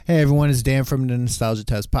Hey everyone, it's Dan from the Nostalgia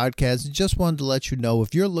Test Podcast. Just wanted to let you know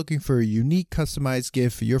if you're looking for a unique customized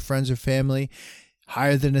gift for your friends or family,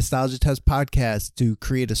 hire the Nostalgia Test Podcast to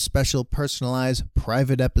create a special personalized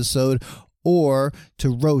private episode or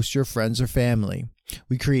to roast your friends or family.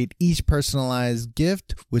 We create each personalized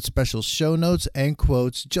gift with special show notes and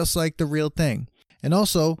quotes just like the real thing. And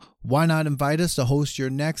also, why not invite us to host your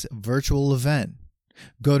next virtual event?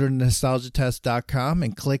 Go to nostalgiatest.com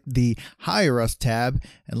and click the Hire Us tab,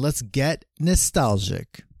 and let's get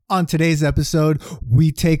nostalgic. On today's episode,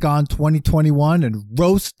 we take on 2021 and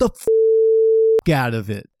roast the out of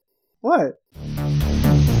it. What?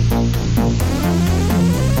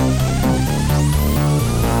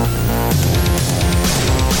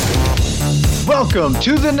 Welcome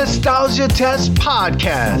to the Nostalgia Test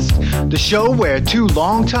Podcast, the show where two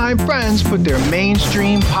longtime friends put their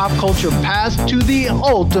mainstream pop culture past to the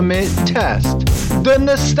ultimate test, the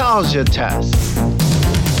Nostalgia Test.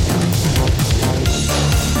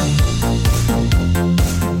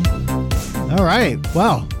 All right,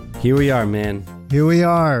 well, here we are, man. Here we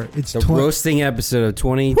are. It's the roasting episode of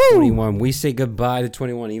 2021. Woo! We say goodbye to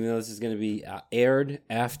 21, even though this is going to be aired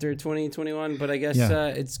after 2021. But I guess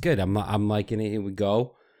it's good. I'm liking it. Here we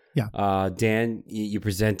go. Yeah. Dan, you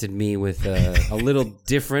presented me with a little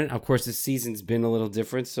different. Of course, this season's been a little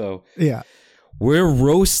different. So yeah, we're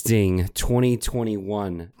roasting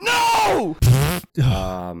 2021. No.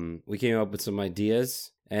 We came up with some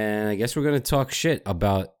ideas, and I guess we're going to talk shit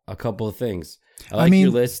about a couple of things. I mean, your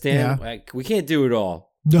list, Dan. Yeah. We can't do it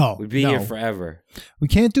all. No. We'd be here forever. We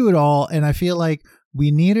can't do it all, and I feel like we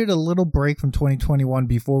needed a little break from 2021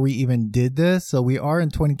 before we even did this, so we are in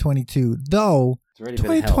 2022. Though,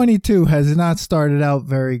 2022 has not started out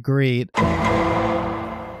very great.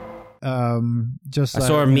 I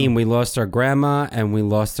saw a meme. We lost our grandma, and we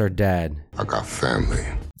lost our dad. I got family.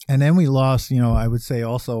 And then we lost, I would say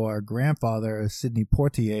also our grandfather, Sidney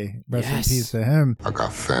Poitier. Rest in peace to him. I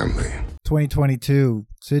got family. 2022,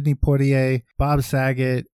 Sidney Poitier, Bob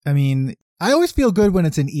Saget. I mean, I always feel good when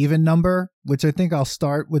it's an even number, which I think I'll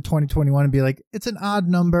start with 2021 and be like, it's an odd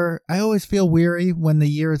number. I always feel weary when the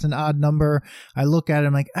year is an odd number. I look at it,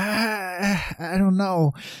 I'm like, I don't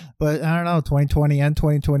know. But I don't know, 2020 and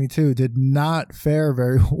 2022 did not fare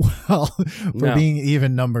very well for being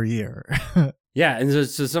even number year. Yeah, and so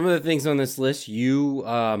some of the things on this list,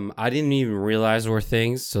 I didn't even realize were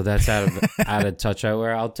things, so that's out of touch.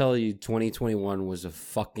 I'll tell you, 2021 was a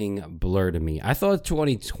fucking blur to me. I thought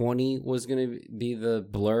 2020 was gonna be the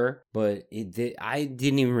blur, but I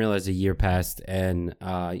didn't even realize a year passed, and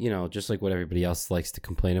just like what everybody else likes to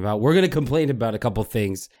complain about, we're gonna complain about a couple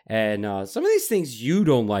things, and some of these things you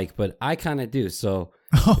don't like, but I kind of do. So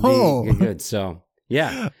you're good. So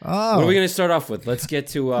yeah, what are we gonna start off with? Let's get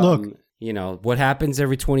to look. What happens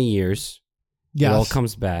every 20 years. Yes. It all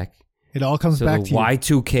comes back. It all comes back to you.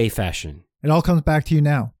 Y2K fashion. It all comes back to you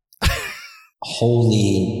now.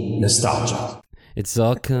 Holy nostalgia. It's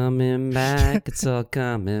all coming back. It's all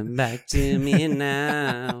coming back to me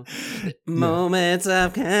now. Moments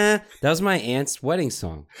of... That was my aunt's wedding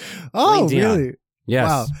song. Oh, really? Yes.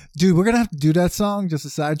 Wow. Dude, we're going to have to do that song, just a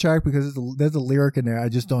sidetrack, because there's a lyric in there I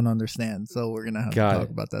just don't understand. So we're going to have to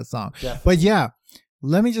talk about that song. Definitely. But yeah.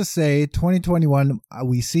 Let me just say, 2021,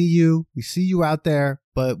 we see you out there,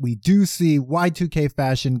 but we do see Y2K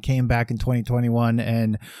fashion came back in 2021,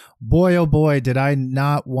 and boy, oh boy, did I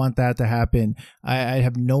not want that to happen. I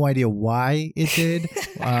have no idea why it did.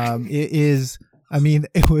 It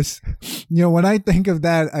was, when I think of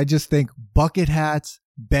that, I just think bucket hats,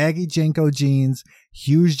 baggy Jenko jeans,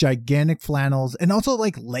 huge gigantic flannels, and also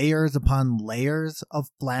like layers upon layers of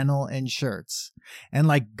flannel and shirts, and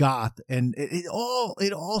like goth, and it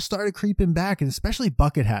all started creeping back, and especially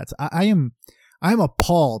bucket hats. I am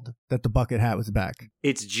appalled that the bucket hat was back.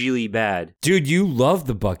 It's Geely bad. Dude, you love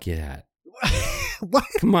the bucket hat. What?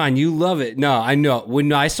 Come on, you love it. No, I know.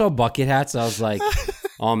 When I saw bucket hats, I was like,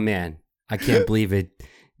 oh man, I can't believe it.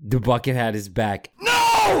 The bucket hat is back.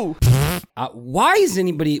 No! Why was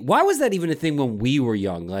that even a thing when we were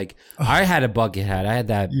young? Like, I had a bucket hat. I had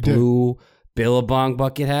that blue Billabong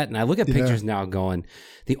bucket hat, and I look at pictures now going,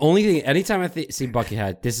 the only thing, anytime I see bucket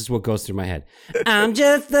hat, this is what goes through my head. I'm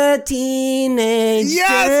just a teenage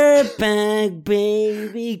dirtbag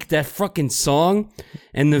baby. That fucking song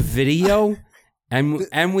and the video.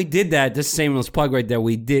 And we did that. This shameless plug right there.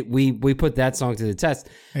 We put that song to the test.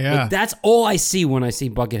 Yeah, but that's all I see when I see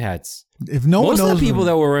bucket hats. If no one knows, most of the people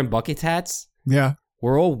that were wearing bucket hats,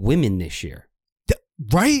 were all women this year.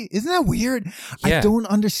 Right? Isn't that weird? Yeah. I don't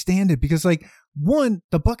understand it because, like, one,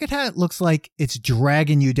 the bucket hat looks like it's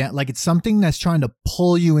dragging you down, like it's something that's trying to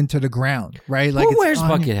pull you into the ground, right? Like, who wears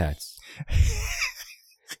bucket hats?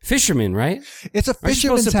 fisherman, right? It's a Aren't you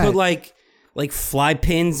fisherman's supposed to hat. put like fly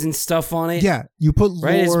pins and stuff on it? Yeah, you put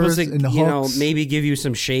right. It's lures supposed to, and hooks. maybe give you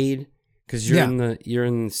some shade because you're in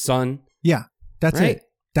the sun. Yeah, that's right? it.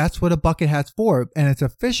 That's what a bucket hat's for, and it's a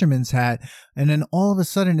fisherman's hat. And then all of a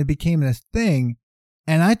sudden, it became this thing,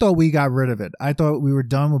 and I thought we got rid of it. I thought we were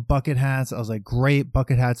done with bucket hats. I was like, great,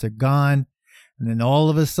 bucket hats are gone. And then all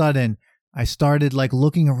of a sudden, I started like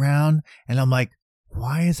looking around, and I'm like,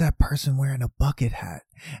 why is that person wearing a bucket hat?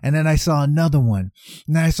 And then I saw another one,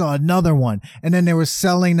 and then I saw another one, and then they were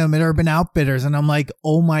selling them at Urban Outfitters, and I'm like,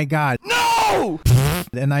 oh my God. No!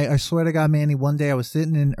 And I swear to God, Manny, one day I was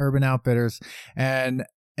sitting in Urban Outfitters and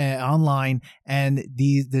online, and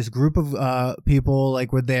this group of people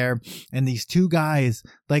like were there, and these two guys,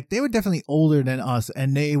 like they were definitely older than us,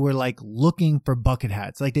 and they were like looking for bucket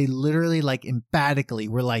hats. Like they literally like emphatically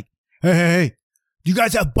were like, hey, do you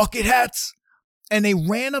guys have bucket hats? And they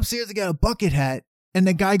ran upstairs to get a bucket hat, and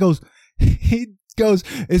the guy goes,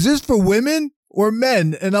 is this for women or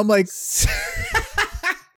men? And I'm like,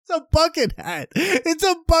 a bucket hat. It's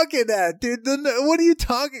a bucket hat, dude. What are you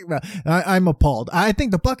talking about? I'm appalled. I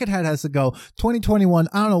think the bucket hat has to go. 2021.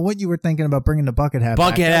 I don't know what you were thinking about bringing the bucket hat.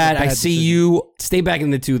 Bucket hat. I see decision. you. Stay back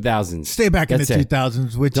in the 2000s. Stay back in the That's it.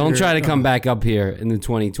 2000s. Which Don't try to come back up here in the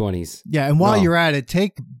 2020s. Yeah, and while No. you're at it,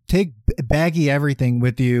 take baggy everything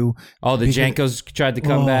with you. Oh, the Jankos tried to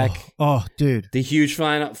come back. Oh, dude. The huge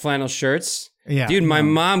flannel shirts. Yeah, Dude, my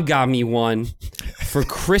mom got me one for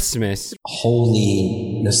Christmas.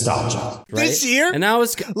 Holy nostalgia. Right? This year? And I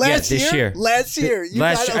was Last this year? year. Last year. You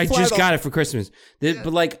Last got year. a I just flannel. got it for Christmas. But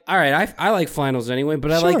like, all right, I like flannels anyway,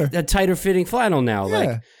 but I Sure. like a tighter fitting flannel now. Yeah.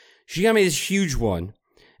 Like, she got me this huge one.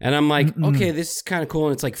 And I'm like, okay, this is kind of cool.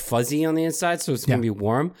 And it's like fuzzy on the inside, so it's going to be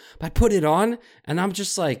warm. But I put it on, and I'm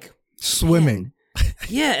just like... Swimming. Man.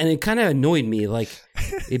 Yeah, and it kind of annoyed me. Like,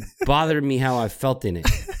 it bothered me how I felt in it.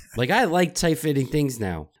 Like, I like tight-fitting things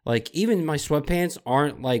now. Like, even my sweatpants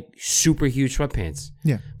aren't, like, super huge sweatpants.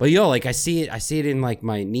 Yeah. But, like, I see it in, like,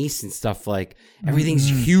 my niece and stuff. Like, everything's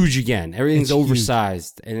huge again. Everything's It's huge.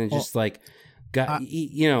 oversized. And it's just, like,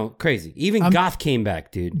 crazy. Even Goth came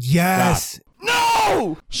back, dude. Yes. Goth.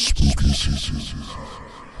 No!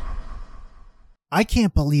 I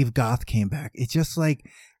can't believe Goth came back. It's just like...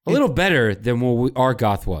 A little better than what our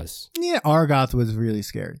Goth was. Yeah, our Goth was really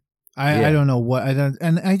scary. I don't know what I don't,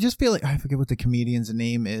 and I just feel like I forget what the comedian's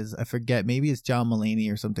name is. I forget. Maybe it's John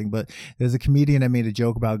Mulaney or something. But there's a comedian that made a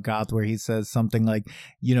joke about Goth where he says something like,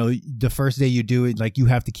 the first day you do it, like you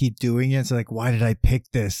have to keep doing it. So like, why did I pick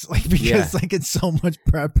this? Like because like it's so much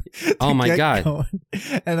prep. Oh my God! Going.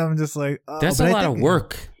 And I'm just like, that's a lot of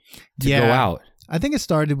work to go out. I think it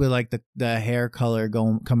started with like the hair color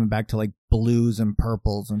coming back to like blues and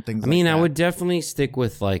purples and things. I mean, like that. I would definitely stick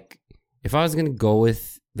with like if I was gonna go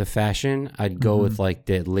with the fashion, I'd go with like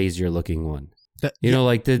the lazier looking one.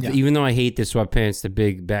 Like even though I hate the sweatpants, the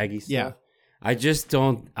big baggy stuff. Yeah. I just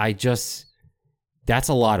don't. That's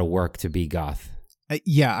a lot of work to be goth.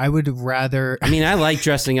 I would rather. I mean, I like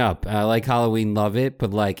dressing up. I like Halloween, love it,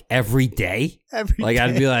 but like every day, I'd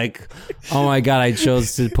be like, oh my God, I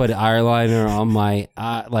chose to put eyeliner on my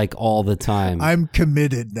like all the time. I'm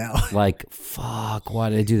committed now. Like, fuck, why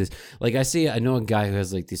did I do this? Like, I know a guy who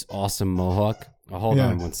has like this awesome mohawk. Oh, hold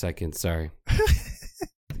on 1 second. Sorry.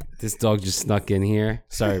 This dog just snuck in here.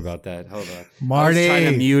 Sorry about that. Hold on. Marty.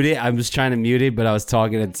 I was trying to mute it, but I was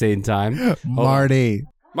talking at the same time. Marty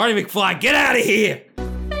McFly, get out of here.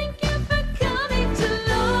 Thank you for coming to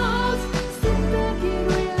Lowe's. Sit back and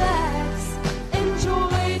relax.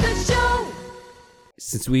 Enjoy the show.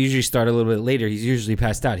 Since we usually start a little bit later, he's usually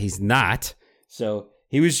passed out. He's not. So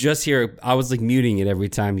he was just here. I was like muting it every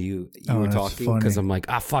time you were talking because I'm like,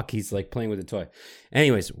 fuck, he's like playing with a toy.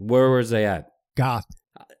 Anyways, where was I at? Goth.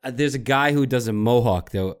 There's a guy who does a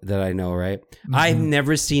mohawk though that I know, right? Mm-hmm. I've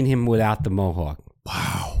never seen him without the mohawk.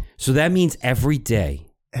 Wow. So that means every day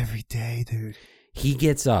dude. he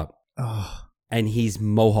gets up Oh, and he's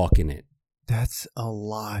mohawking it. that's a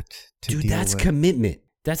lot to Dude, deal that's with. commitment.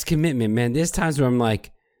 That's commitment, man. There's times where I'm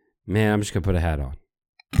like, man, I'm just gonna put a hat on.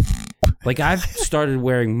 Like I've started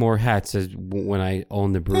wearing more hats when I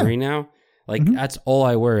own the brewery now. Like that's all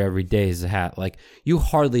I wear every day is a hat. Like you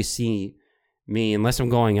hardly see me unless I'm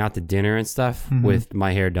going out to dinner and stuff with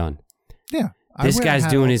my hair done. Yeah. I This wear a guy's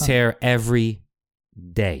hat doing all the his time. hair every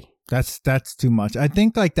day. That's too much. I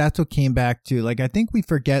think like that's what came back to. Like I think we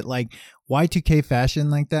forget like Y2K fashion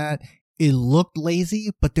like that. it looked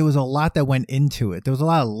lazy, but there was a lot that went into it. There was a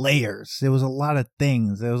lot of layers. There was a lot of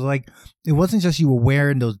things. It was like, it wasn't just you were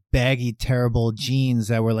wearing those baggy, terrible jeans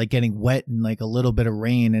that were like getting wet in like a little bit of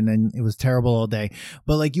rain and then it was terrible all day.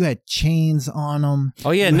 But like you had chains on them.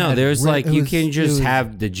 Oh yeah, You no, had there's ri- like it you was- can it just was-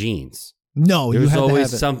 have the jeans. No, you There's had to always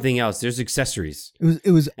have it. something else. There's accessories.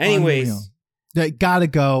 It was Anyways. unreal. That gotta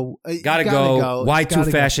go. Gotta go. It's Y2 gotta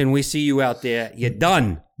go. fashion. We see you out there. You're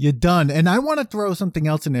done. You're done. And I want to throw something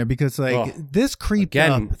else in there because like Oh. this creeped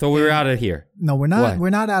Again, up. thought we were out of here. No, we're not. What? We're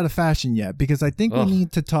not out of fashion yet because I think Ugh. we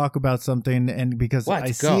need to talk about something. And because What? I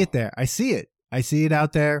Go. see it there. I see it. I see it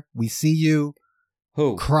out there. We see you.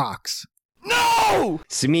 Who? Crocs. No!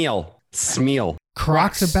 Smeal.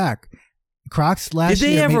 Crocs are back. Crocs last Did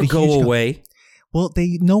they year made ever a go huge co- away? Well,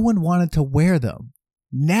 no one wanted to wear them.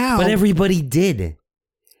 Now, But everybody did.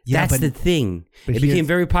 Yeah, That's but- the thing. but It here's- became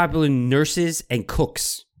very popular in nurses and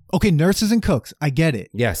cooks. okay, nurses and cooks. I get it.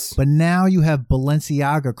 Yes, But now you have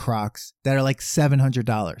Balenciaga Crocs that are like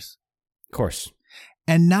 $700. of course.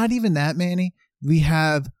 And not even that, Manny. We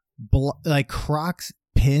have like Crocs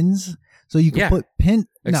pins, so you can Yeah. put pin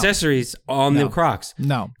Accessories on No. the Crocs.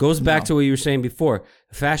 No, Goes back No. to what you were saying before.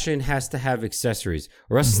 Fashion has to have accessories,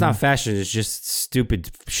 or else it's not fashion. It's just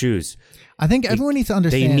stupid shoes. I think everyone needs to They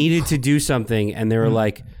understand. needed to do something, and they were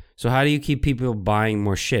like, "So how do you keep people buying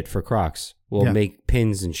more shit for Crocs? Well, Yeah. make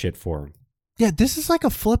pins and shit for them." Yeah, this is like a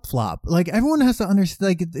flip flop. Like everyone has to understand.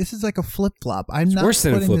 Like this is like a flip flop. I'm It's not worse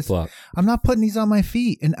than a putting flip this- flop. I'm not putting these on my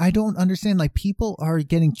feet, and I don't understand. Like people are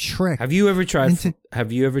getting tricked. Have you ever tried? Into-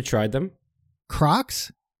 Have you ever tried them?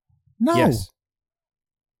 Crocs? No, Yes.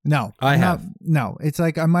 no, I I'm have. not- no, it's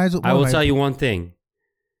like I might as well. I will what, tell you one thing.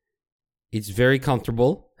 It's very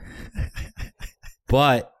comfortable,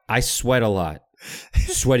 but I sweat a lot.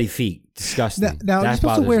 Sweaty feet, disgusting. Now, are you That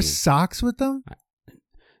supposed to wear bothers me. socks with them?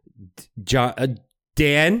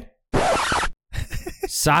 Dan,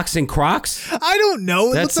 socks and Crocs. I don't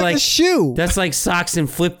know. It That's looks like a like- shoe. That's like socks and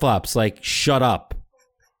flip flops. Like, shut up.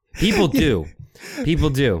 People do. People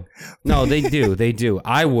do. No, they do. They do.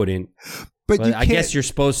 I wouldn't. but But you I can't, guess you're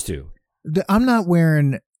supposed to. I'm not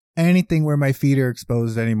wearing anything where my feet are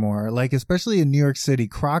exposed anymore. Like especially in New York City,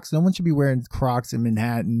 Crocs. No one should be wearing Crocs in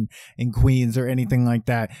Manhattan, in Queens, or anything like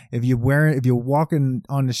that. If you're walking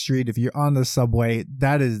on the street, if you're on the subway,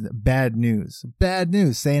 that is bad news. Bad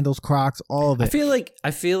news. Sandals, Crocs, all of I it.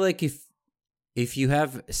 feel like if you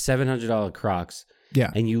have $700 Crocs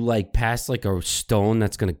Yeah, and you like pass like a stone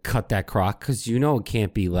that's gonna cut that Croc, because you know it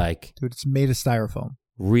can't be like dude, it's made of styrofoam.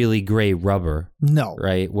 really gray rubber, No,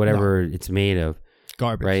 right? Whatever it's made of.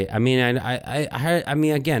 garbage. Right. I mean, I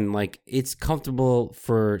mean, again, like it's comfortable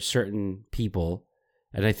for certain people,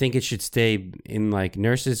 and I think it should stay in like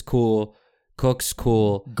nurses cool, cooks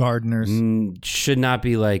cool. Gardeners. Should not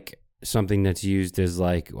be like something that's used as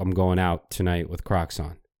like I'm going out tonight with Crocs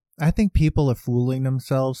on. I think people are fooling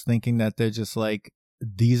themselves thinking that they're just like,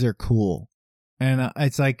 these are cool. And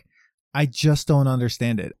it's like, I just don't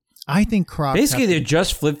understand it. I think Crocs. Basically, have to- they're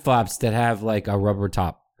just flip flops that have like a rubber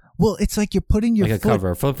top, well, it's like you're putting your like a foot,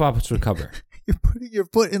 cover. Flip flops with cover. you're putting your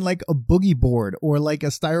foot in like a boogie board or like a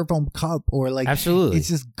styrofoam cup or like, Absolutely. it's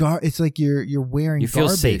just, it's like you're wearing You feel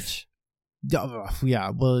garbage. safe.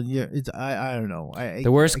 Yeah. Well, yeah, it's, I don't know.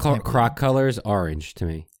 The worst I can't Croc color is orange to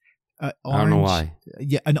me. believe- I don't know orange- why.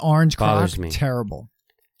 Yeah. An orange Croc. Bothers me.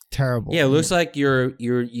 Terrible. Yeah, it looks like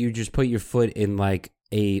you just put your foot in like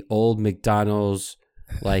a old McDonald's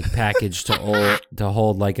like package to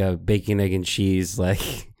hold like a bacon, egg, and cheese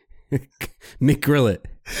like McGrill it.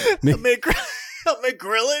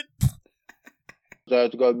 McGrill it.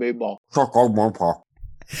 That's gonna be more.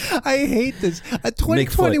 I hate this. At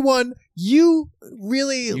 2021, you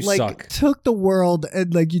really You like suck. took the world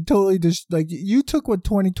and like you totally just like you took what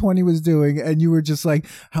 2020 was doing and you were just like,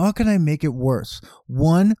 how can I make it worse?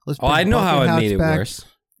 One, let's Oh, bring I know how bucket I hats made it back, worse.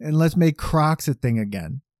 and let's make Crocs a thing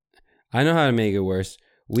again. I know how to make it worse.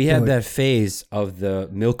 We Do had it. that phase of the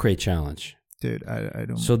milk crate challenge. Dude, I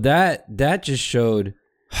don't. So that just showed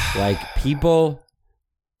like people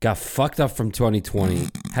got fucked up from 2020,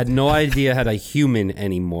 had no idea how to human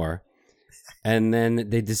anymore. And then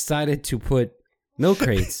they decided to put milk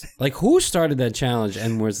crates. Like who started that challenge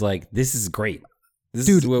and was like, this is great. This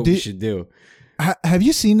is Dude, what we should do. Have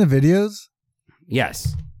you seen the videos?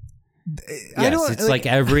 Yes. I Yes, don't, it's like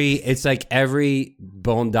every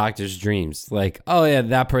bone doctor's dreams. Like, oh yeah,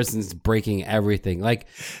 that person's breaking everything. Like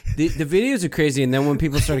the videos are crazy, and then when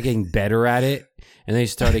people started getting better at it, and they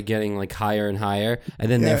started getting like higher and higher,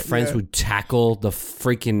 and then their friends would tackle the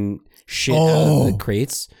freaking shit out of the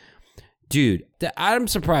crates. Dude, I'm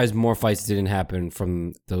surprised more fights didn't happen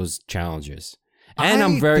from those challenges, and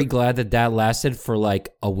I'm very glad that lasted for like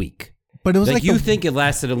a week. But it was like you the- think it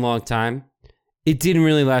lasted a long time. It didn't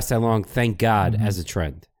really last that long, thank God, as a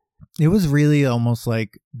trend. It was really almost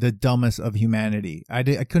like the dumbest of humanity. I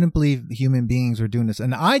couldn't believe human beings were doing this.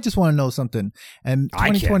 And I just want to know something. And I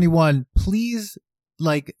can. 2021, please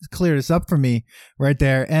like clear this up for me right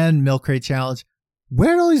there. And Milk Crate Challenge.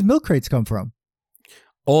 Where did all these milk crates come from?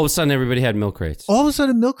 All of a sudden, everybody had milk crates. All of a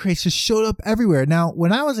sudden, milk crates just showed up everywhere. Now,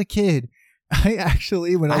 when I was a kid, I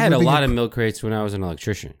actually, when I I was had a living lot in- of milk crates when I was an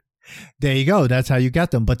electrician. There you go. That's how you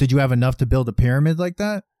got them. But did you have enough to build a pyramid like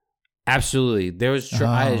that? Absolutely. There was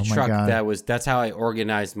I had Oh, a my truck God. that's how I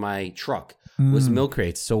organized my truck was milk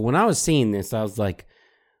crates. So when I was seeing this, I was like,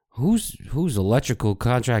 whose electrical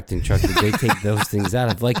contracting truck did they take those things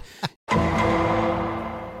out of? Like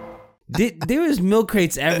there was milk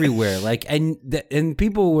crates everywhere. Like and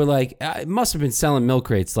people were like, it must have been selling milk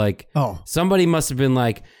crates. Like somebody must have been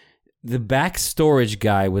like, the back storage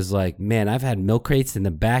guy was like, man, I've had milk crates in the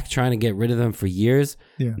back trying to get rid of them for years.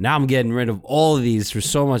 Yeah. Now I'm getting rid of all of these for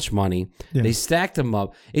so much money. Yeah. They stacked them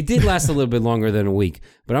up. It did last a little bit longer than a week,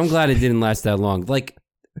 but I'm glad it didn't last that long. Like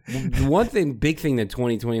the one big thing that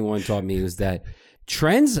 2021 taught me was that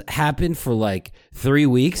trends happen for like 3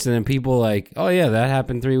 weeks and then people like, oh yeah, that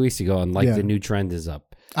happened 3 weeks ago. And like Yeah. the new trend is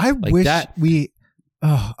up. I Like wish that-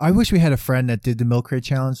 I wish we had a friend that did the milk crate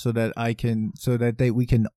challenge so that we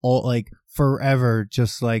can all like forever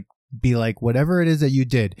just like be like whatever it is that you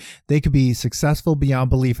did, they could be successful beyond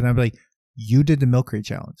belief, and I'd be like, you did the milk crate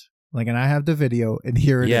challenge, like, and I have the video, and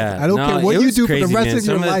here it is. I don't care what it you was do for crazy, the rest man. of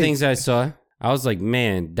your Some of the life. things I saw, I was like,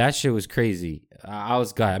 man, that shit was crazy. I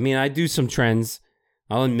was glad. I mean, I do some trends,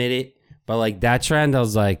 I'll admit it, but like that trend, I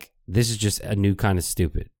was like, this is just a new kind of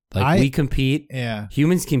stupid. Like we compete,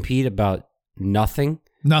 humans compete about nothing,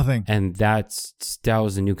 and that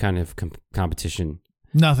was a new kind of competition,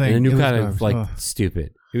 nothing, and a new It was kind garbage. of like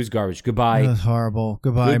stupid. It was garbage. Goodbye. It was horrible.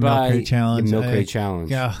 Goodbye, milk crate challenge. Milk crate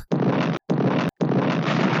challenge. Yeah.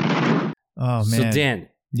 Oh man. So Dan,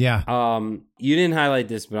 yeah, you didn't highlight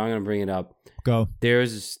this, but I'm gonna bring it up. go.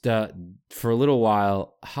 There's for a little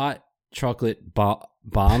while hot chocolate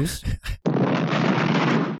bombs.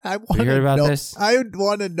 I Have you heard about know, this? I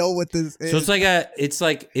want to know what this is. So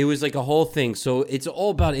it was like a whole thing. So it's all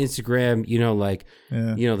about Instagram, like,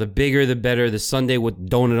 the bigger the better, the sundae with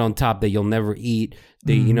donut on top that you'll never eat.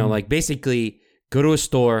 They, like basically go to a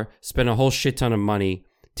store, spend a whole shit ton of money,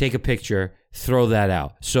 take a picture, throw that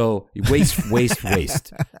out. So waste.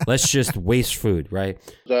 Let's just waste food, right?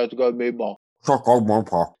 That's gonna be more.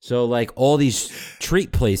 So like all these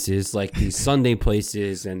treat places, like these sundae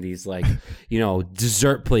places and these like,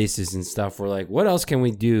 dessert places and stuff, we're like, what else can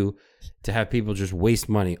we do to have people just waste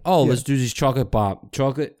money? Oh, let's do these hot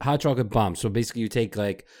chocolate bombs. So basically you take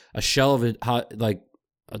like a shell of a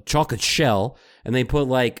chocolate shell, and they put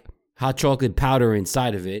like hot chocolate powder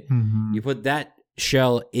inside of it. Mm-hmm. You put that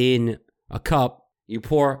shell in a cup. You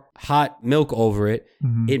pour hot milk over it.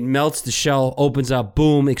 Mm-hmm. It melts the shell, opens up,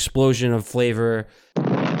 boom, explosion of flavor.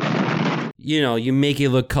 You make it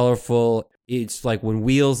look colorful. It's like when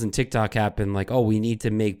Wheels and TikTok happen, like, oh, we need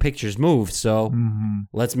to make pictures move. So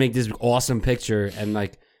let's make this awesome picture. And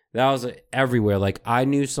like, that was everywhere. Like, I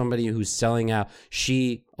knew somebody who's selling out.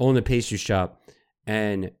 She owned a pastry shop,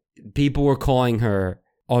 and people were calling her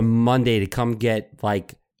on Monday to come get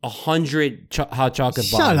like 100 hot chocolate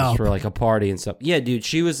Shut bombs up. for like a party and stuff. Yeah, dude.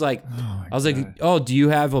 She was like, I was like, oh, do you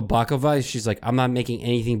have a Baklava? She's like, I'm not making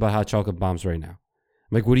anything but hot chocolate bombs right now.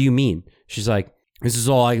 I'm like, what do you mean? She's like, these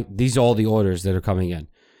are all the orders that are coming in.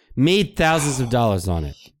 Made thousands of dollars on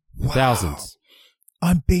it. Wow. Thousands.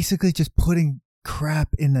 I'm basically just putting crap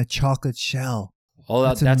in a chocolate shell.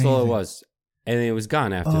 That's all it amazing. was. And it was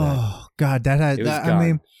gone after that. Oh God, that had. It was That,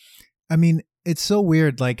 gone. I mean, it's so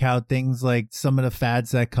weird, like how things like some of the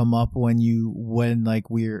fads that come up when like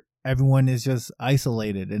everyone is just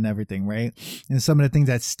isolated and everything, right? And some of the things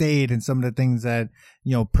that stayed, and some of the things that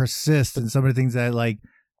persist, and some of the things that like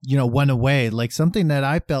went away. Like something that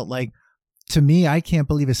I felt like, to me, I can't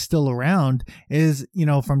believe is still around is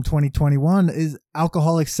from 2021 is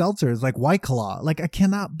alcoholic seltzers like White Claw. Like I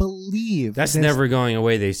cannot believe That's this. never going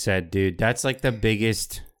away, they said, dude. That's like the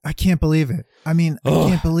biggest. I can't believe it. I mean, I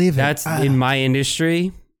can't believe it. That's in my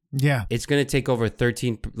industry. Yeah. It's going to take over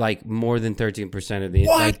more than 13% of the.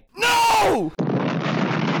 What? Like, No!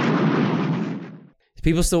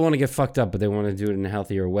 people still want to get fucked up, but they want to do it in a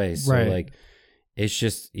healthier way. So Right. like, it's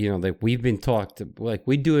just, like we've been talked, like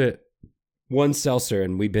we do it one seltzer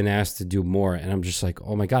and we've been asked to do more. And I'm just like,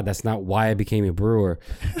 oh my God, that's not why I became a brewer.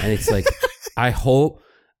 And it's like, I hope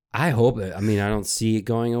I hope. I mean, I don't see it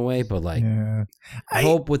going away, but like, Yeah. I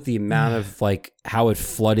hope with the amount of like how it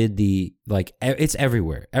flooded it's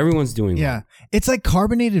everywhere. Everyone's doing Yeah. one. It's like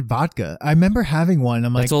carbonated vodka. I remember having one.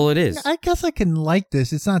 I'm That's like, all it is. I guess I can like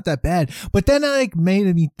this. It's not that bad. But then I like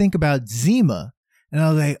made me think about Zima. And I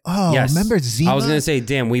was like, oh, Yes. remember Zima? I was gonna say,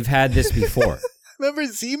 damn, we've had this before. Remember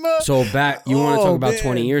Zima? So back, you want to Oh, talk about man.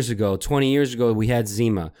 20 years ago? 20 years ago, we had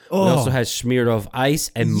Zima. Oh. We also had Smirnoff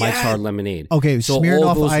Ice and Mike's Yeah. Hard Lemonade. Okay, so all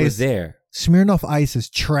Smirnoff those Ice. were there. Smirnoff Ice is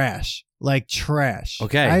trash. Like trash.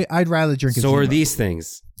 Okay. I'd rather drink a So Zima. are these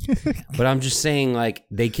things. But I'm just saying, like,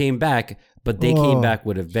 they came back, but they Oh. came back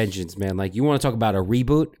with a vengeance, man. Like, you want to talk about a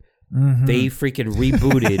reboot? Mhm. They freaking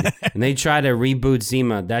rebooted and they tried to reboot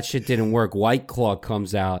Zima. That shit didn't work. White Claw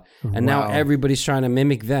comes out and now Wow. everybody's trying to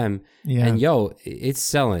mimic them. Yeah. And yo, it's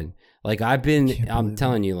selling. Like I'm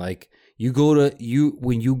telling you, like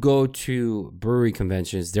when you go to brewery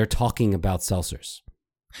conventions, they're talking about seltzers.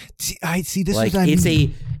 See this Like is what I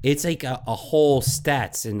mean. it's like a whole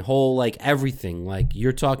stats and whole like everything. Like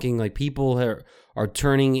you're talking like people are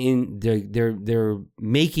turning in they're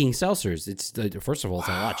making seltzers. It's first of all, it's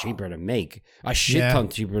a lot cheaper to make, a shit Yeah. ton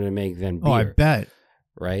cheaper to make than beer. Oh, I bet.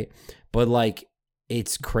 Right? But like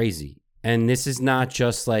it's crazy. And this is not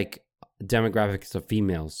just like demographics of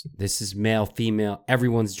females. This is male, female,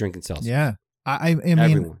 everyone's drinking seltzer. Yeah. I mean,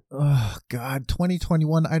 Everyone. oh God,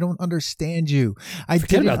 2021. I don't understand you. I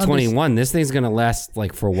Forget didn't about 21. This thing's gonna last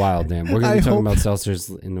like for a while, damn. We're gonna I be talking hope- about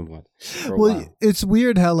seltzers in the what? For a Well, while. it's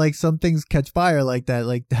weird how like some things catch fire like that,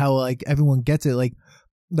 like how like everyone gets it. Like,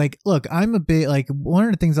 look, I'm a bit like one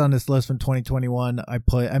of the things on this list from 2021.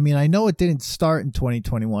 I mean, I know it didn't start in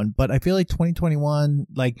 2021, but I feel like 2021,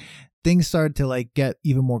 like things started to like get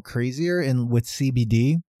even more crazier and with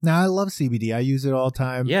CBD. Now I love CBD. I use it all the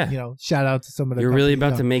time. Yeah. You know, shout out to some of the. You're really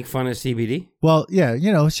about companies, to make fun of CBD? Well, yeah,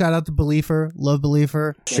 you know, shout out to Believer, love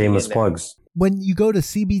Believer. Shameless plugs. When you go to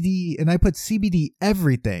CBD, and I put CBD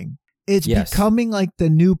everything, it's Yes. becoming like the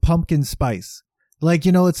new pumpkin spice. Like,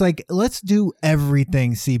 you know, it's like, let's do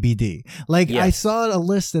everything CBD. Like, I Yes. saw a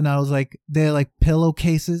list and I was like, they're like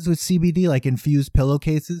pillowcases with CBD, like infused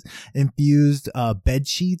pillowcases, infused bed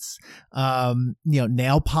sheets, you know,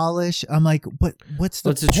 nail polish. I'm like, what's the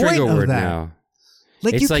What's a point trigger of word that? now?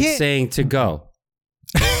 Like, It's you like can't. saying to go.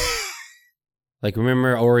 Like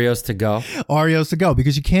remember Oreos to go? Oreos to go,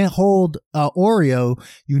 because you can't hold Oreo.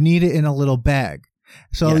 You need it in a little bag.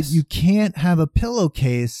 So Yes. you can't have a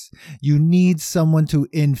pillowcase. You need someone to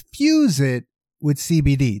infuse it with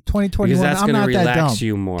CBD. 2021. Because that's I'm gonna not that dumb. relax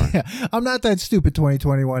you more. Yeah, I'm not that stupid.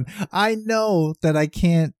 2021. I know that I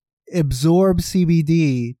can't absorb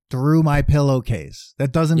CBD through my pillowcase.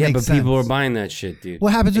 That doesn't Yeah, make but sense. people are buying that shit, dude.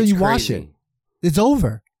 What happens when It's you wash crazy. it? It's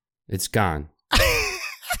over. It's gone.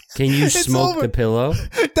 Can you It's smoke over. the pillow?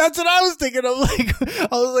 That's what I was thinking. I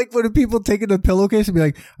was like, when people taking the pillowcase and be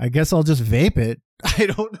like, I guess I'll just vape it. I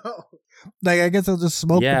don't know. Like, I guess I'll just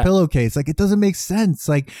smoke Yeah. the pillowcase. Like, it doesn't make sense.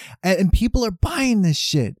 Like, and people are buying this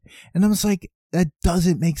shit. And I'm just like, that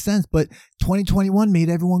doesn't make sense. But 2021 made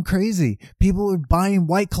everyone crazy. People were buying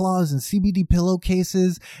White Claws and CBD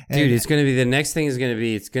pillowcases. And Dude, it's gonna be the next thing is gonna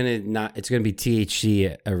be it's gonna be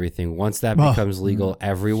THC everything. Once that Oh. becomes legal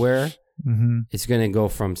everywhere, Mhm. it's gonna go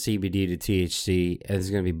from CBD to THC, and it's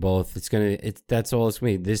gonna be both. That's all it's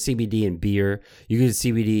gonna be. There's CBD in beer. You get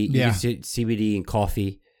CBD. You Yeah. get CBD in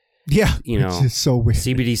coffee. Yeah. You know, it's just so weird.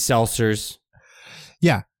 CBD seltzers.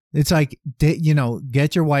 Yeah. It's like, you know,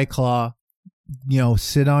 get your White Claw, you know,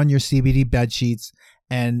 sit on your CBD bed sheets,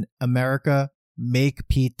 and America, make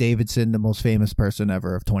Pete Davidson the most famous person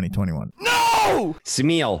ever of 2021.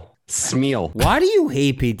 Smeal. Why do you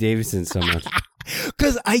hate Pete Davidson so much?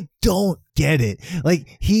 Because I don't get it.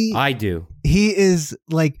 Like, I do. he is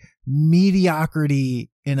like mediocrity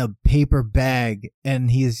in a paper bag, and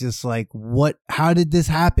he's just like, how did this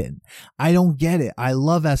happen? I don't get it. I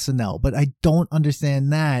love SNL, but I don't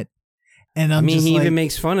understand that. And I'm I mean, just he like, even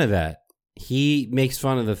makes fun of that. He makes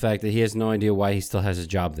fun of the fact that he has no idea why he still has a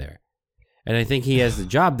job there. And I think he has the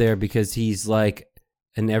job there because he's like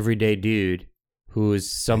an everyday dude who is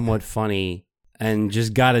somewhat funny and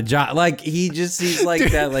just got a job. Like, he's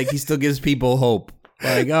like that. Like, he still gives people hope.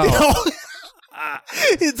 Like, oh,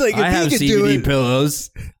 it's like, if I have he could do CBD it, pillows.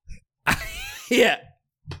 Yeah.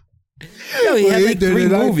 No, he Well, had he like did 3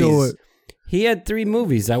 it, I do movies. it. He had 3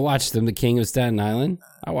 movies. I watched them. The King of Staten Island.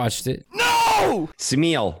 I watched it.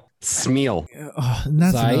 Smeal. And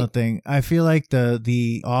that's Right. another thing. I feel like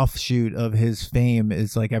the offshoot of his fame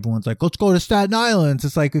is like, everyone's like, let's go to Staten Island.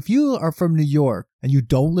 It's like, if you are from New York and you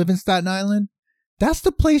don't live in Staten Island, that's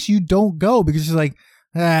the place you don't go, because you're like,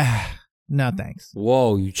 No, thanks.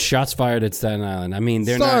 Whoa, shots fired at Staten Island. I mean,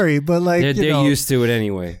 they're Sorry, not. but like They're used to it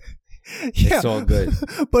anyway. yeah. It's all good.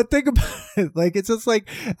 But think about it. Like it's just like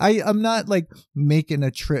I'm not like making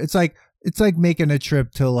a trip. It's like making a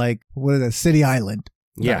trip to like what is it, City Island.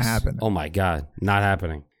 Not Yes. happening. Oh my God, not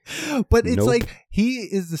happening. But it's Nope. like he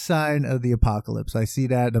is the sign of the apocalypse. I see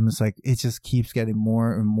that. I'm just like, it just keeps getting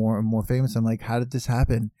more and more and more famous. I'm like, how did this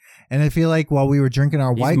happen? And I feel like while we were drinking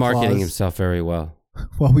our He's White marketing Claws, himself very well.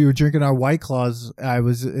 while we were drinking our White Claws, I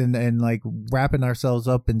was in like wrapping ourselves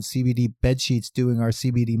up in CBD bed sheets doing our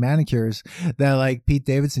CBD manicures. That like Pete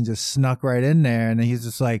Davidson just snuck right in there, and he's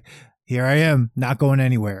just like, here I am, not going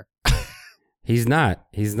anywhere. He's not.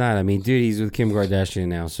 I mean, dude, he's with Kim Kardashian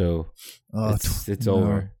now, so it's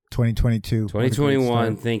over. 2022.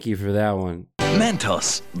 2021. Thank you for that one.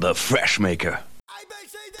 Mentos, the fresh maker.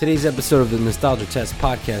 Today's episode of the Nostalgia Test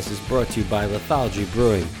podcast is brought to you by Lithology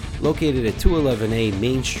Brewing, located at 211A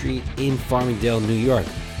Main Street in Farmingdale, New York.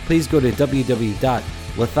 Please go to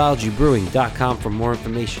www.lithologybrewing.com for more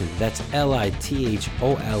information. That's LITHOLOGY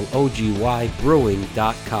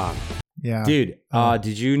brewing.com. Yeah. Dude,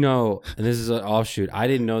 did you know, and this is an offshoot, I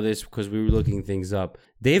didn't know this because we were looking things up.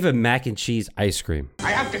 They have a mac and cheese ice cream.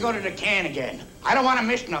 I have to go to the can again. I don't want to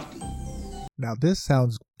miss nothing. Now this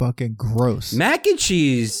sounds fucking gross. Mac and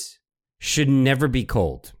cheese should never be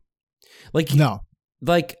cold. Like, No.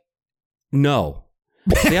 Like, no.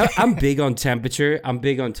 See, I'm big on temperature. I'm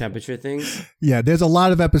big on temperature things. Yeah, there's a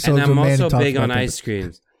lot of episodes. And I'm where Manny also talks big about on that. ice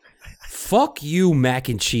creams. Fuck you, mac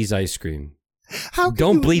and cheese ice cream. How can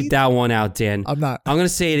Don't you bleep eat- that one out, Dan. I'm not. I'm going to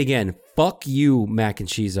say it again. Fuck you, mac and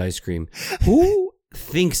cheese ice cream. Who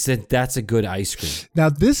thinks that that's a good ice cream? Now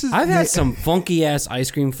this is. I've had some funky ass ice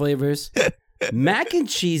cream flavors. Mac and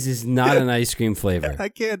cheese is not an ice cream flavor. I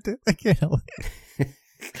can't help it.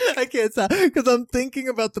 I can't stop because I'm thinking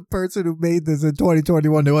about the person who made this in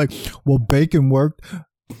 2021. They're like, well, bacon worked.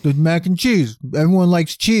 The mac and cheese. Everyone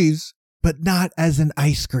likes cheese, but not as an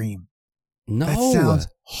ice cream. No. That sounds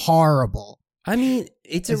horrible. I mean,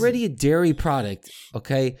 it's already a dairy product,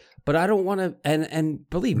 okay? But I don't want to, and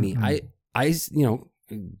believe me,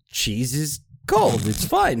 cheese is cold. It's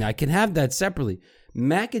fine. I can have that separately.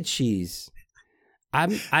 Mac and cheese,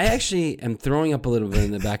 I actually am throwing up a little bit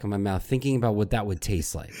in the back of my mouth thinking about what that would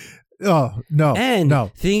taste like. Oh, no. And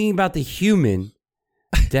no. thinking about the human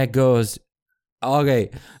that goes, okay,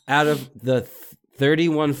 out of the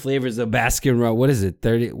 31 flavors of Baskin, what is it?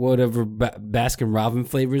 30, whatever Baskin Robbins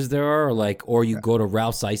flavors there are, or you go to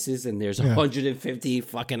Ralph's Ices and there's 150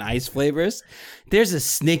 fucking ice flavors. There's a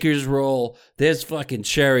Snickers roll. There's fucking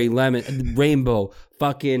cherry, lemon, rainbow,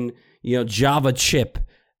 fucking, Java chip.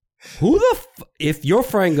 Who the if your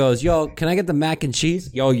friend goes, yo, can I get the mac and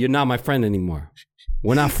cheese? Yo, you're not my friend anymore.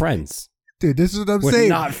 We're not friends. Dude, this is what I'm We're saying.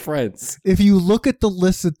 not friends. If you look at the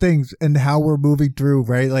list of things and how we're moving through,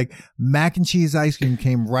 right? Like mac and cheese ice cream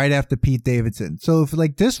came right after Pete Davidson. So if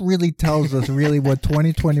this really tells us really what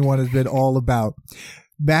 2021 has been all about.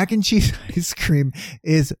 Mac and cheese ice cream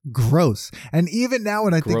is gross. And even now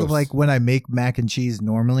when I think of Gross. when I make mac and cheese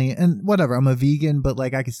normally, and whatever, I'm a vegan, but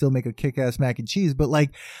I can still make a kick-ass mac and cheese, but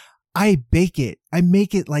I bake it. I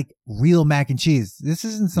make it like real mac and cheese. This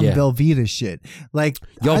isn't some Yeah. Velveeta shit.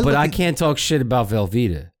 But I can't talk shit about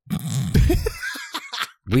Velveeta.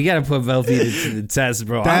 We got to put Velveeta to the test,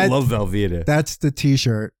 bro. I love Velveeta. That's the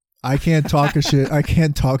t-shirt. I can't talk a shit. I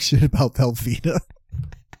can't talk shit about Velveeta.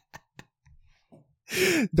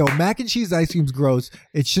 No, mac and cheese ice cream's gross.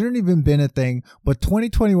 It shouldn't even been a thing. But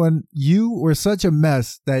 2021, you were such a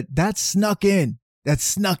mess that snuck in. That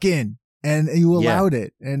snuck in, and you allowed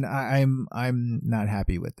it. And I'm not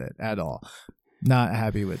happy with it at all. Not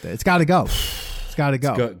happy with it. It's got to go. It's got to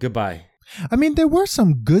go. Goodbye. I mean, there were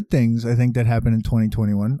some good things I think that happened in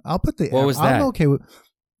 2021. I'll put the. What was I'm that? okay with.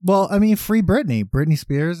 Well, I mean, free Britney. Britney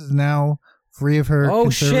Spears is now free of her Oh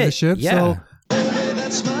shit! conservatorship. Yeah.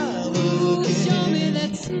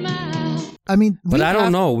 I mean, But I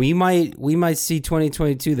don't know. We might see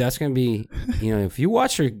 2022. That's gonna be, if you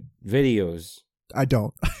watch her videos, I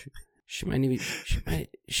don't. she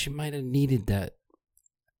might have needed that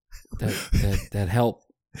help.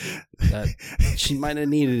 That she might have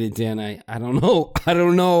needed it, Dan. I don't know.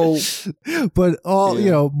 But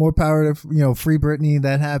more power to free Britney.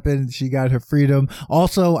 That happened. She got her freedom.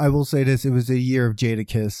 Also, I will say this: it was a year of Jada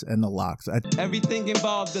Kiss and the Locks. Everything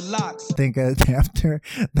involved the Locks. I think after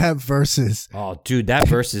that versus, Oh, dude, that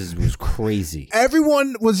versus was crazy.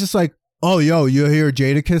 everyone was just like, "Oh, yo, you hear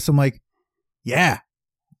Jada Kiss?" I'm like, "Yeah."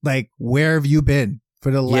 Like, where have you been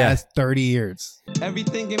for the last 30 years?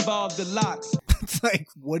 Everything involved the Locks. It's like,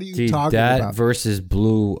 what are you Dude, talking that about? versus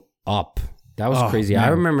blew up. That was Oh, crazy. man. I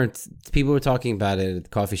remember people were talking about it at the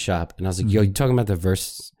coffee shop, and I was like, "Yo, you talking about the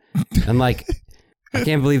verse?" And like, I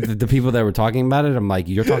can't believe the people that were talking about it. I'm like,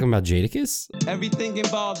 "You're talking about Jadakiss?" Everything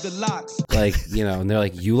involved the locks. Like, you know, and they're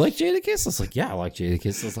like, "You like Jadakiss?" I was like, "Yeah, I like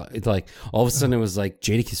Jadakiss." It's like all of a sudden it was like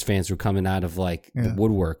Jadakiss fans were coming out of like the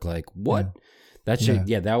woodwork. Like, what? That shit.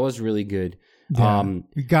 Yeah, that was really good. Yeah.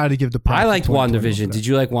 You got to give the props I to liked 2021 WandaVision. for that. Did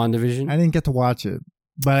you like WandaVision? I didn't get to watch it,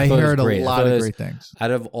 but I thought it was heard a great. I lot thought it of was- great things.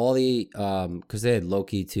 Out of all the, because they had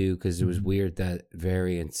Loki too, because it was weird that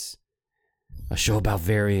Variants, a show about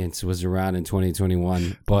variants was around in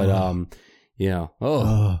 2021. But, you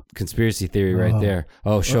know, conspiracy theory right there.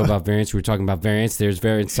 Oh, show about variants. We were talking about variants. There's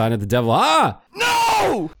variant sign of the devil. Ah!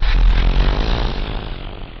 No!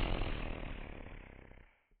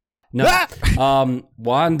 No.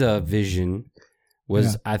 WandaVision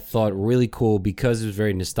was, I thought, really cool because it was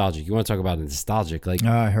very nostalgic. You want to talk about nostalgic? Like,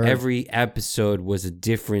 I heard. every episode was a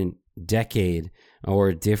different decade or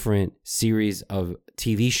a different series of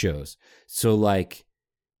TV shows. So, like,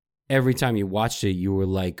 every time you watched it, you were,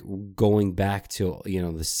 like, going back to, you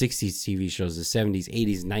know, the 60s TV shows, the 70s,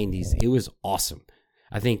 80s, 90s. It was awesome.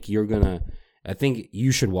 I think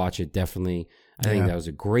you should watch it, definitely. I think that was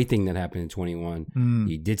a great thing that happened in 21.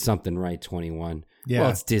 You did something right, 21. Yeah. Well,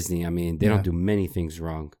 it's Disney. I mean, they don't do many things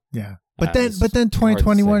wrong. Yeah. But it's then hard to say.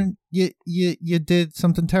 2021 you did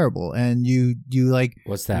something terrible, and you like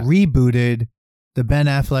What's that? rebooted the Ben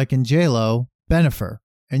Affleck and J-Lo Bennifer,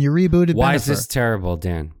 and you rebooted Why Bennifer. is this terrible,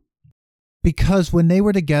 Dan? Because when they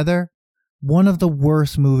were together, one of the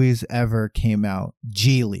worst movies ever came out,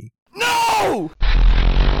 Geely. No!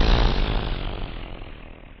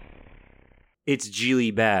 It's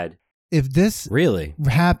Geely bad. If this Really?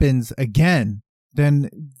 happens again, then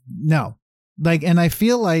no. Like, and I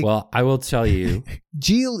feel like Well, I will tell you.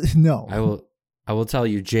 Geely, no. I will tell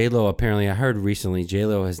you. J-Lo, apparently, I heard recently,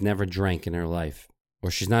 J-Lo has never drank in her life,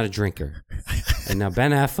 or she's not a drinker. And now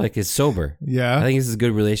Ben Affleck is sober. Yeah. I think this is a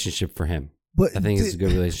good relationship for him. But I think it's a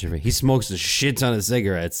good relationship for him. He smokes a shit ton of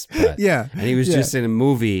cigarettes. But, Yeah. And he was Yeah. just in a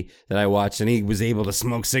movie that I watched, and he was able to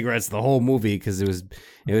smoke cigarettes the whole movie because it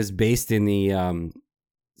was based in the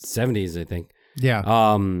 70s, I think. Yeah.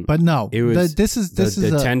 But no. It was this is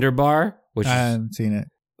the Tender Bar, which I haven't seen it.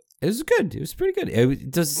 it was good. It was pretty good.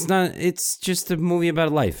 It's just a movie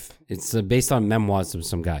about life. It's based on memoirs of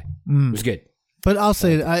some guy. It was good. But I'll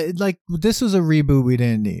say, this was a reboot we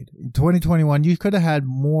didn't need. In 2021, you could have had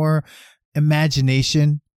more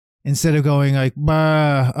imagination instead of going like, all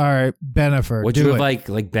right, Bennifer. Would do you have it.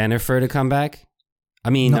 like Bennifer to come back? I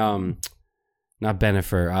mean, not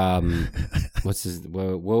Bennifer. What's his?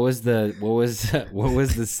 What was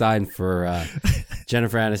the sign for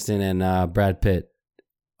Jennifer Aniston and Brad Pitt?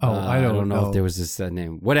 Oh, I don't know if there was this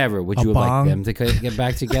name. Whatever. Would A you have bong? liked them to get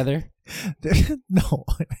back together? No,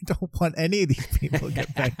 I don't want any of these people to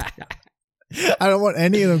get back together. I don't want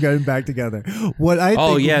any of them getting back together. What I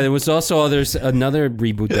Oh think, yeah, there was also another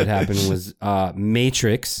reboot that happened was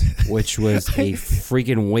Matrix, which was a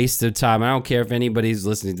freaking waste of time. I don't care if anybody's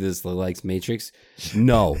listening to this that likes Matrix.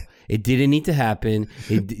 No, it didn't need to happen.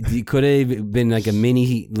 It could have been like a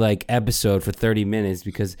mini like episode for 30 minutes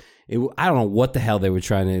because I don't know what the hell they were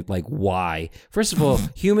trying to like. Why? First of all,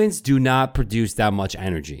 humans do not produce that much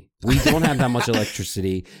energy. We don't have that much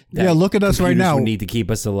electricity. That Yeah, look at us right computers now. would need to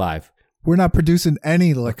keep us alive. we're not producing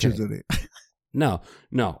any electricity. No.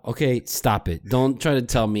 Okay, stop it. Don't try to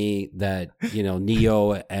tell me that, you know,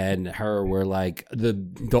 Neo and her were like the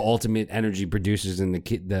ultimate energy producers and the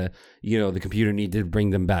computer needed to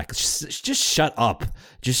bring them back. Just shut up.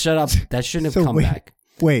 Just shut up. That shouldn't have come back.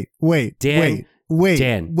 Wait, Dan.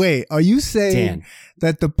 wait. Are you saying Dan.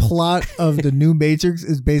 that the plot of the new Matrix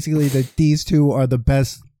is basically that these two are the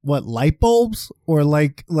best, light bulbs? Or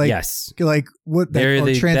like Yes. like what? They're or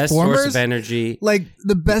the best Transformers? source of energy. Like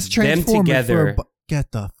the best Them Transformers together.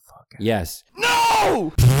 Get the fuck out. Yes.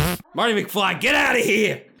 No! Marty McFly, get out of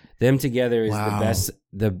here! Them together is Wow. the best.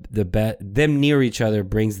 The best. Them near each other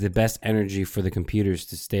brings the best energy for the computers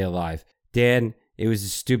to stay alive. Dan, it was a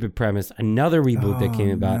stupid premise. Another reboot that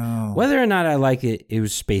came about. no. Whether or not I like it, it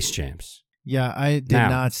was Space Jams. Yeah, I did Now.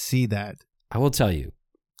 not see that. I will tell you,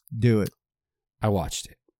 Do it. I watched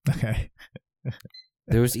it. Okay.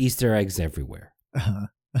 There was Easter eggs everywhere. Uh-huh.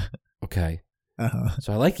 Okay, Uh-huh.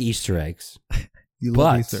 so I like Easter eggs, You But-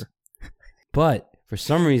 love Easter. but for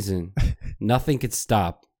some reason, nothing could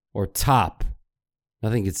stop or top.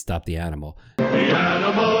 Nothing could stop the animal.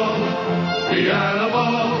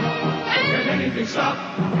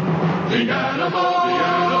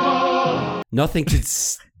 Nothing could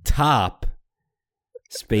stop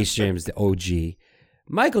Space Jam's the OG.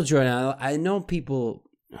 Michael Jordan, I know people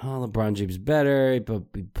oh, LeBron James better, but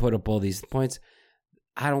he put up all these points.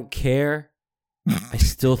 I don't care. I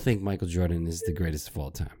still think Michael Jordan is the greatest of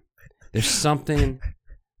all time. There's something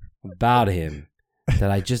about him that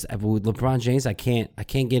with LeBron James, I can't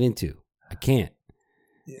get into. I can't.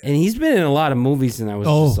 And he's been in a lot of movies, and I was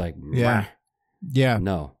just like, yeah.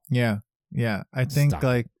 No. Yeah. I think Stop.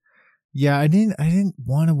 I didn't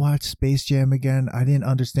want to watch Space Jam again. I didn't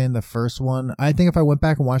understand the first one. I think if I went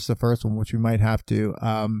back and watched the first one, which we might have to,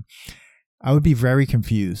 I would be very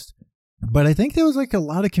confused. But I think there was like a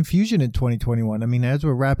lot of confusion in 2021. I mean, as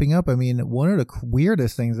we're wrapping up, I mean, one of the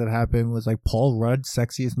weirdest things that happened was like Paul Rudd,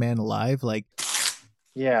 sexiest man alive. Like,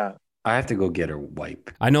 Yeah. I have to go get her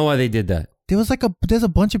wipe. I know why they did that. there's a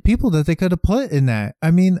bunch of people that they could have put in that.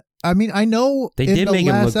 I mean, I know They in did the make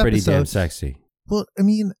him look last pretty damn episode- sexy. Well, I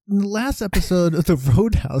mean, in the last episode of the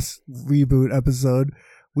Roadhouse reboot episode,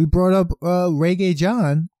 we brought up Reggae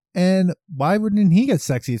John, and why wouldn't he get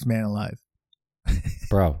sexiest man alive?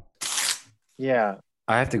 Bro. Yeah.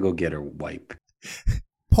 I have to go get her wipe.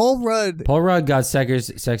 Paul Rudd. Paul Rudd got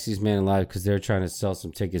sexiest man alive because they were trying to sell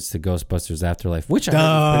some tickets to Ghostbusters Afterlife, which I heard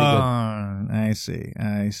was pretty good.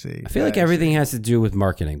 I see. I feel like everything has to do with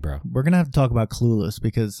marketing, bro. We're gonna have to talk about Clueless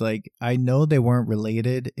because, like, I know they weren't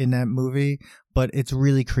related in that movie, but it's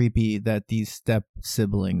really creepy that these step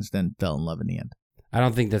siblings then fell in love in the end. I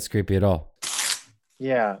don't think that's creepy at all.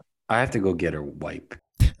 Yeah. I have to go get her wipe.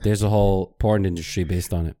 There's a whole porn industry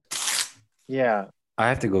based on it. Yeah. I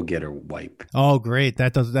have to go get her wipe. Oh, great!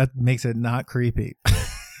 That makes it not creepy.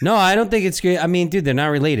 No, I don't think it's great. I mean, dude, they're not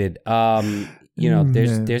related.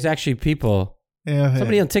 There's actually people. Yeah,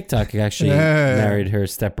 Somebody on TikTok actually married her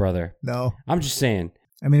stepbrother. No. I'm just saying.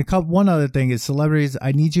 I mean, one other thing is celebrities.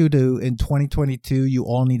 I need you to, in 2022, you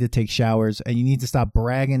all need to take showers, and you need to stop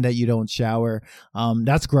bragging that you don't shower.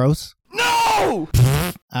 That's gross. No.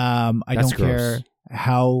 I That's don't care gross.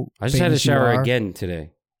 how. I just had to famous you shower are. again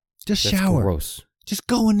today. Just That's shower. gross. Just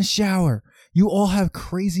go in the shower. You all have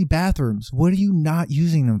crazy bathrooms. What are you not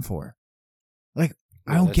using them for? Like,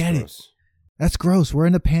 I don't that's get it. gross. That's gross. We're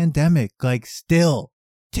in a pandemic. Like, still,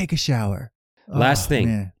 take a shower. Last thing.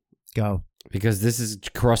 Man. Go. Because this is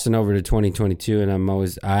crossing over to 2022,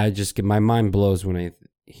 and I just get my mind blows when I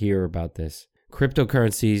hear about this.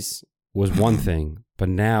 Cryptocurrencies was one thing, but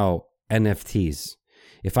now NFTs.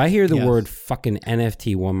 If I hear the Yes. word fucking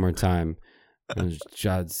NFT one more time,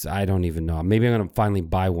 I don't even know. Maybe I'm gonna finally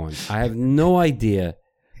buy one. I have no idea.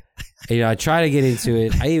 I try to get into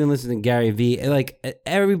it. I even listen to Gary Vee. Like,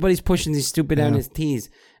 everybody's pushing these stupid NFTs. It's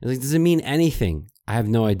like, does it mean anything? I have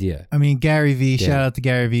no idea. I mean, Gary Vee, Yeah. shout out to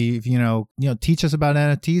Gary Vee. You know, teach us about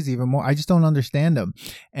NFTs even more. I just don't understand them.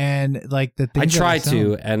 And like the things I that try sound-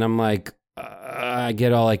 to, and I'm like, I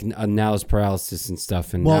get all like analysis paralysis and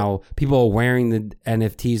stuff. And Well- now people are wearing the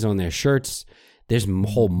NFTs on their shirts. There's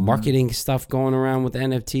whole marketing stuff going around with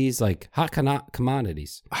NFTs, like hot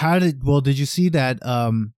commodities. Did you see that?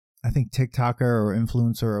 I think TikToker or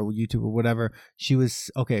influencer or YouTuber or whatever. She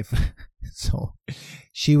was so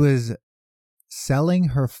she was selling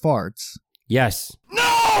her farts, Yes,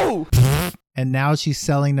 and now she's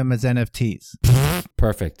selling them as NFTs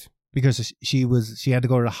perfect. because she had to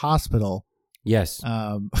go to the hospital. Yes,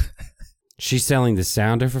 she's selling the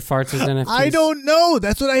sounder for farts as NFTs. I don't know.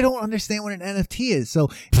 That's what I don't understand what an NFT is. So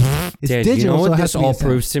it's Dad, digital. you know so what it has this to be all a sound.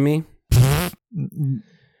 proves to me?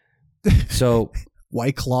 So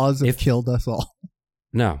White claws have killed us all.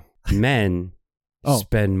 no, men Oh.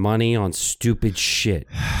 spend money on stupid shit.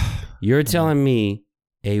 You're telling me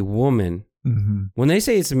a woman, Mm-hmm. when they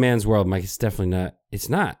say it's a man's world, Mike, it's definitely not. It's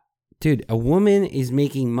not. Dude, a woman is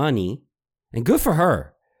making money, and good for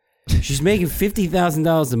her. She's making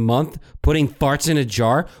 $50,000 a month putting farts in a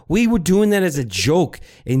jar. We were doing that as a joke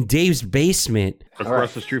in Dave's basement.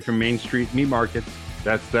 Across the street from Main Street Meat Market.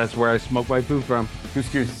 That's where I smoke my food from.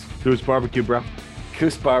 Goose Barbecue, bro.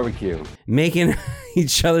 Goose Barbecue. Making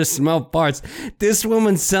each other smell farts. This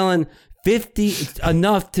woman's selling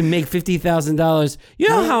enough to make $50,000. You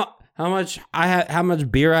know how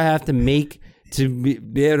much beer I have to make to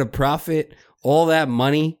be able to profit all that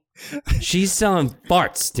money? She's selling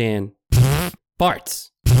farts, Dan. Farts.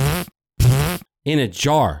 In a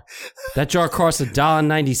jar. That jar costs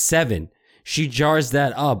 $1.97. She jars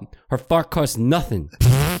that up. Her fart costs nothing.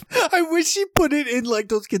 I wish she put it in like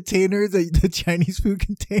those containers, the Chinese food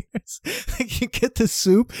containers. Like you get the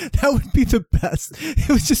soup. That would be the best. It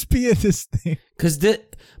would just be in this thing.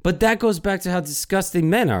 But that goes back to how disgusting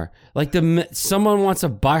men are. Like someone wants to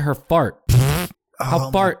buy her fart. Oh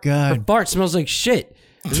my God. Her fart smells like shit.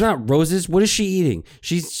 It's not roses. What is she eating?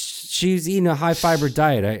 She's eating a high fiber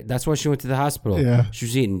diet. That's why she went to the hospital. Yeah. She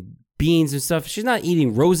was eating beans and stuff. She's not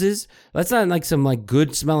eating roses. That's not like some like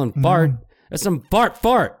good smelling fart. That's some fart.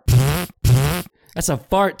 That's a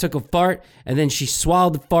fart, took a fart, and then she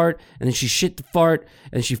swallowed the fart, and then she shit the fart,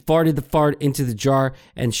 and she farted the fart into the jar,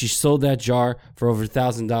 and she sold that jar for over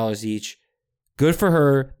 $1,000 each. Good for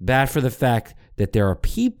her, bad for the fact that there are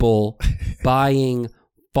people buying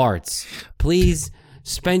farts. Please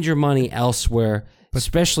spend your money elsewhere,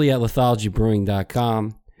 especially at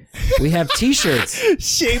lithologybrewing.com. We have t-shirts.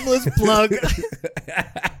 Shameless plug.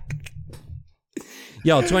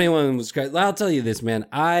 Yo, 21 was great. I'll tell you this, man.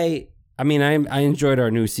 I enjoyed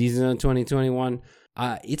our new season of 2021.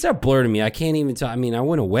 It's a blur to me. I can't even tell. I mean, I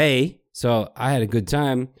went away, so I had a good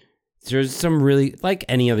time. There's some really, like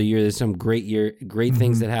any other year, there's some great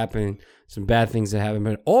things that happen, some bad things that happen.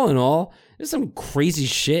 But all in all, there's some crazy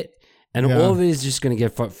shit, and all of it is just going to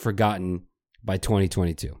get forgotten by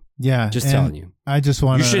 2022. Yeah. Just telling you. I just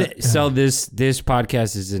want to. You should sell this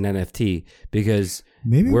podcast as an NFT because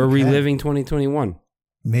maybe we're reliving 2021.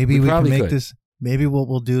 Maybe we can make could. this. Maybe what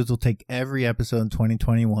we'll do is we'll take every episode in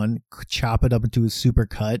 2021, chop it up into a super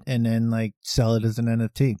cut, and then like sell it as an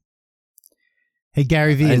NFT. Hey,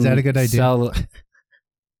 Gary V, is that a good idea?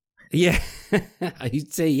 Yeah,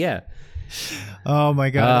 you'd say yeah. Oh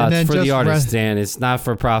my God! And then it's for just the artists, Dan. It's not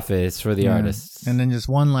for profit. It's for the artists. And then just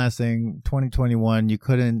one last thing: 2021, you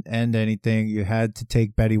couldn't end anything. You had to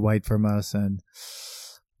take Betty White from us, and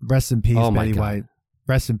rest in peace, Betty White.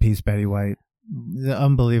 Rest in peace, Betty White.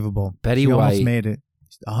 Unbelievable. Betty she White almost made it.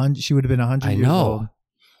 She would have been 100 years old.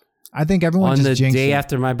 I think everyone on just the jinxed day her.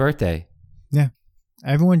 after my birthday. Yeah,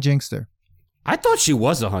 everyone jinxed her. I thought she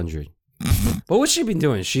was 100. But what's she been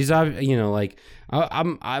doing? She's, like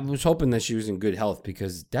I was hoping that she was in good health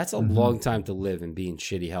because that's a long time to live and be in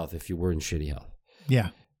shitty health if you were in shitty health. Yeah.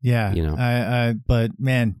 But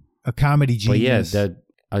man, a comedy genius. But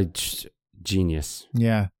yeah, genius.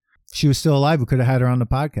 Yeah, she was still alive. We could have had her on the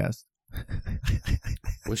podcast.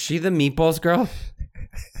 Was she the Meatballs girl?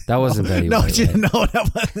 That wasn't Betty no, White. No,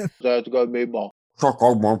 that wasn't. That's got meatball.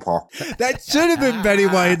 That should have been Betty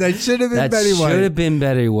White. That should have been Betty White. That should have been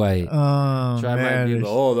Betty White. Oh, man.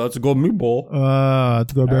 That's a good meatball.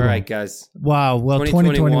 That's a good meatball. All right, guys. Wow. Well,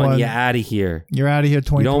 2021. You're out of here. You're out of here,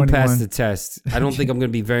 2021. You don't pass the test. I don't think I'm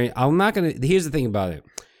going to be I'm not going to. Here's the thing about it.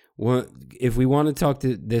 If we want to talk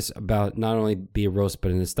to this about not only be a roast,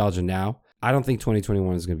 but a nostalgia now, I don't think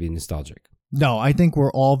 2021 is going to be nostalgic. No, I think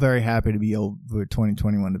we're all very happy to be over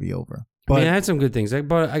 2021 to be over. But I had some good things. I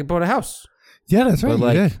bought a house. Yeah, that's right.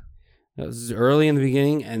 But you did. That was early in the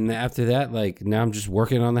beginning, and after that, now I'm just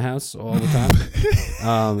working on the house all the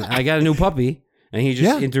time. I got a new puppy, and he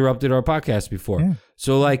just interrupted our podcast before. Yeah.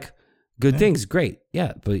 So good things, great.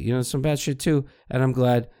 Yeah, but some bad shit too. And I'm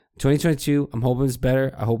glad 2022. I'm hoping it's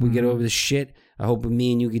better. I hope we get over this shit. I hope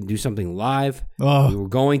me and you can do something live. Oh, we were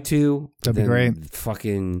going to. That'd be great.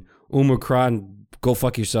 Fucking Omicron, go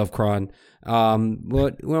fuck yourself, Kron.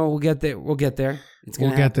 But we'll get there. We'll get there.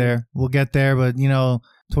 We'll get there. But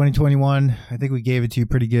 2021, I think we gave it to you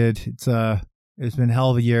pretty good. It's been a hell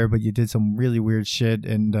of a year, but you did some really weird shit.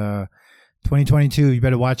 And 2022, you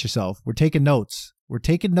better watch yourself. We're taking notes.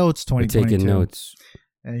 2022. We're taking notes.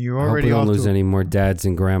 And you're already I hope we don't lose any more dads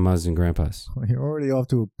and grandmas and grandpas. You're already off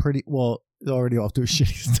to a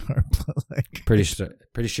shitty start. But pretty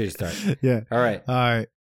shitty start. Yeah. All right.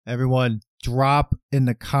 Everyone, drop in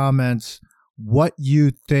the comments what you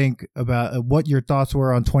think about what your thoughts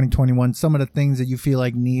were on 2021. Some of the things that you feel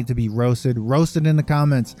like need to be roasted in the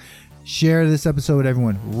comments. Share this episode with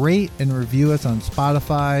everyone. Rate and review us on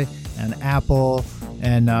Spotify and Apple,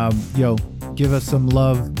 and give us some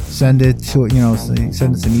love. Send it to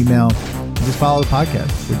send us an email. Just follow the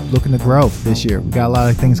podcast. We're looking to grow this year. We got a lot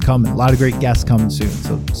of things coming. A lot of great guests coming soon.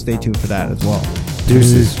 So stay tuned for that as well.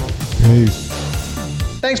 Deuces. Peace.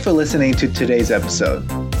 Thanks for listening to today's episode.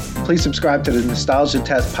 Please subscribe to the Nostalgia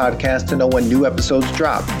Test podcast to know when new episodes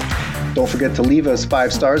drop. Don't forget to leave us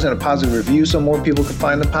 5 stars and a positive review so more people can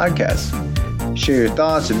find the podcast. Share your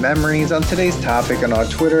thoughts and memories on today's topic on our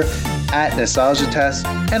Twitter @NostalgiaTest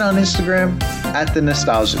and on Instagram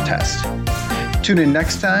 @TheNostalgiaTest. Tune in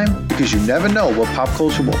next time because you never know what pop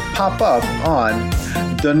culture will pop up on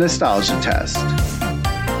The Nostalgia Test.